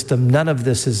old system. None of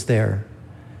this is there.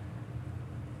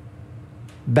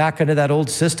 Back into that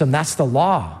old system, that's the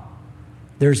law.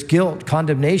 There's guilt,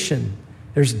 condemnation,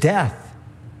 there's death.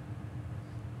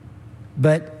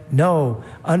 But no,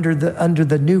 under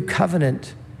the new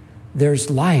covenant, there's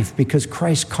life because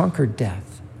Christ conquered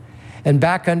death. And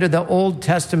back under the Old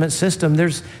Testament system,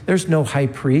 there's no high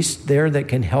priest there that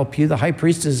can help you. The high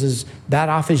priest is as bad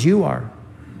off as you are.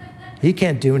 He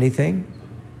can't do anything.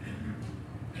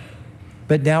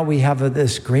 But now we have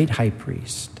this great high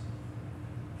priest.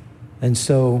 And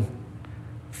so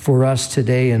for us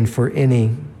today and for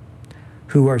any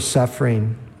who are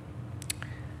suffering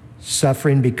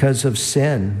because of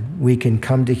sin, we can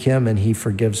come to him and he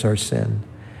forgives our sin.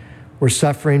 We're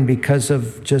suffering because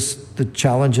of just the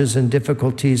challenges and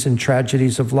difficulties and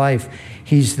tragedies of life.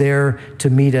 He's there to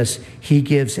meet us. He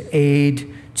gives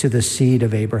aid to the seed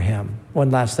of Abraham.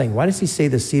 One last thing. Why does he say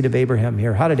the seed of Abraham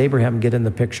here? How did Abraham get in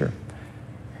the picture?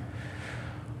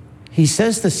 He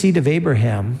says the seed of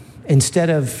Abraham instead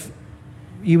of,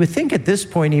 you would think at this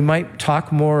point he might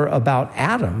talk more about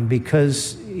Adam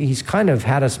because he's kind of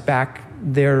had us back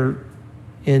there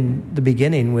in the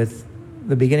beginning with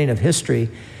the beginning of history.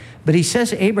 But he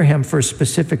says Abraham for a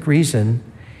specific reason,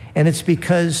 and it's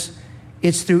because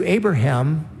it's through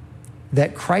Abraham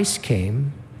that Christ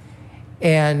came,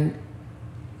 and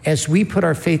as we put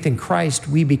our faith in Christ,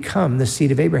 we become the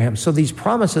seed of Abraham. So these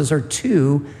promises are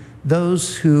to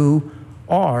those who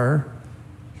are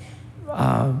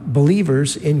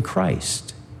believers in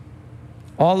Christ.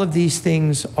 All of these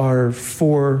things are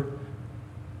for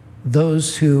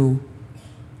those who,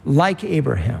 like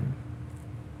Abraham,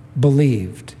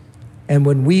 believed. And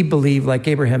when we believe like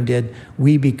Abraham did,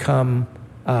 we become,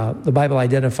 the Bible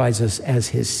identifies us as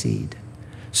his seed.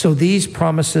 So these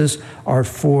promises are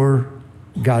for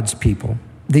God's people.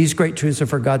 These great truths are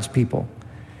for God's people.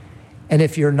 And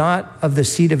if you're not of the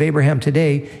seed of Abraham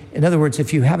today, in other words,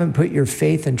 if you haven't put your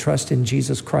faith and trust in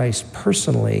Jesus Christ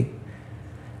personally,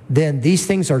 then these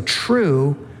things are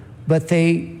true, but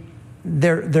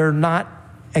they're not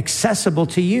accessible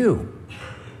to you.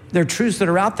 They're truths that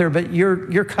are out there, but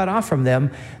you're cut off from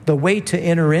them. The way to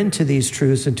enter into these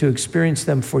truths and to experience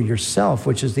them for yourself,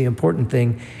 which is the important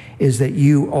thing, is that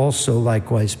you also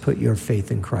likewise put your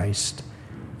faith in Christ.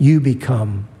 You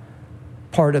become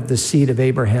part of the seed of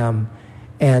Abraham,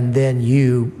 and then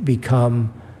you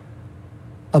become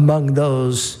among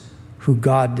those who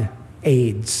God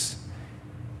aids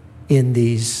in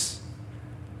these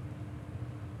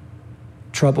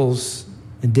troubles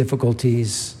and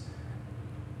difficulties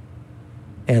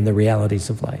and the realities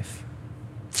of life.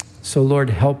 So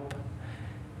Lord, help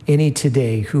any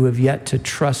today who have yet to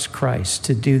trust Christ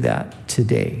to do that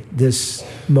today, this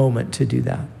moment to do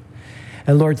that.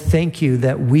 And Lord, thank you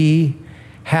that we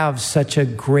have such a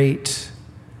great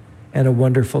and a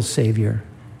wonderful Savior.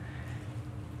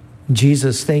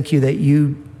 Jesus, thank you that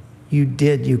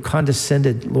you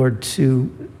condescended, Lord,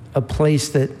 to a place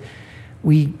that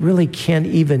we really can't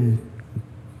even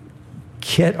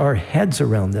get our heads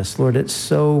around this. Lord, it's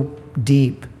so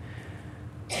deep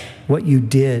what you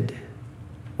did,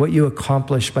 what you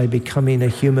accomplished by becoming a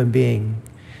human being.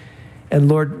 And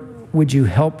Lord, would you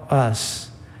help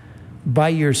us by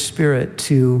your Spirit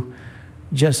to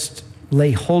just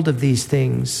lay hold of these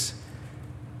things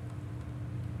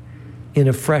in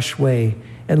a fresh way.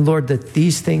 And Lord, that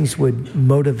these things would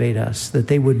motivate us, that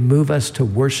they would move us to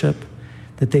worship,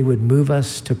 that they would move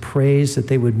us to praise, that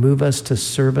they would move us to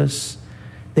service,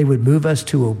 they would move us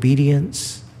to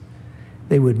obedience,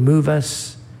 they would move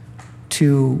us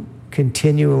to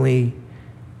continually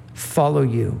follow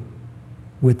you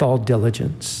with all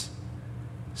diligence.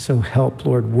 So help,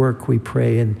 Lord, work, we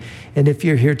pray. And if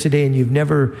you're here today and you've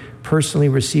never personally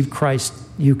received Christ,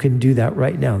 you can do that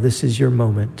right now. This is your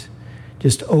moment.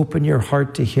 Just open your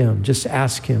heart to him. Just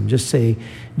ask him. Just say,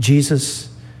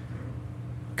 Jesus,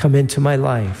 come into my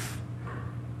life.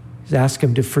 Just ask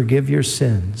him to forgive your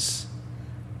sins.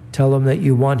 Tell him that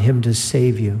you want him to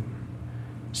save you.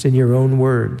 It's in your own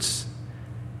words.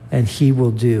 And he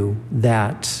will do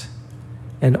that.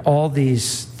 And all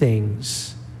these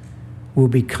things will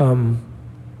become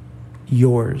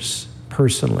yours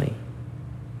personally.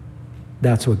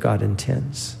 That's what God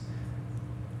intends.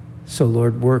 So,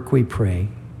 Lord, work, we pray.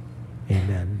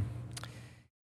 Amen.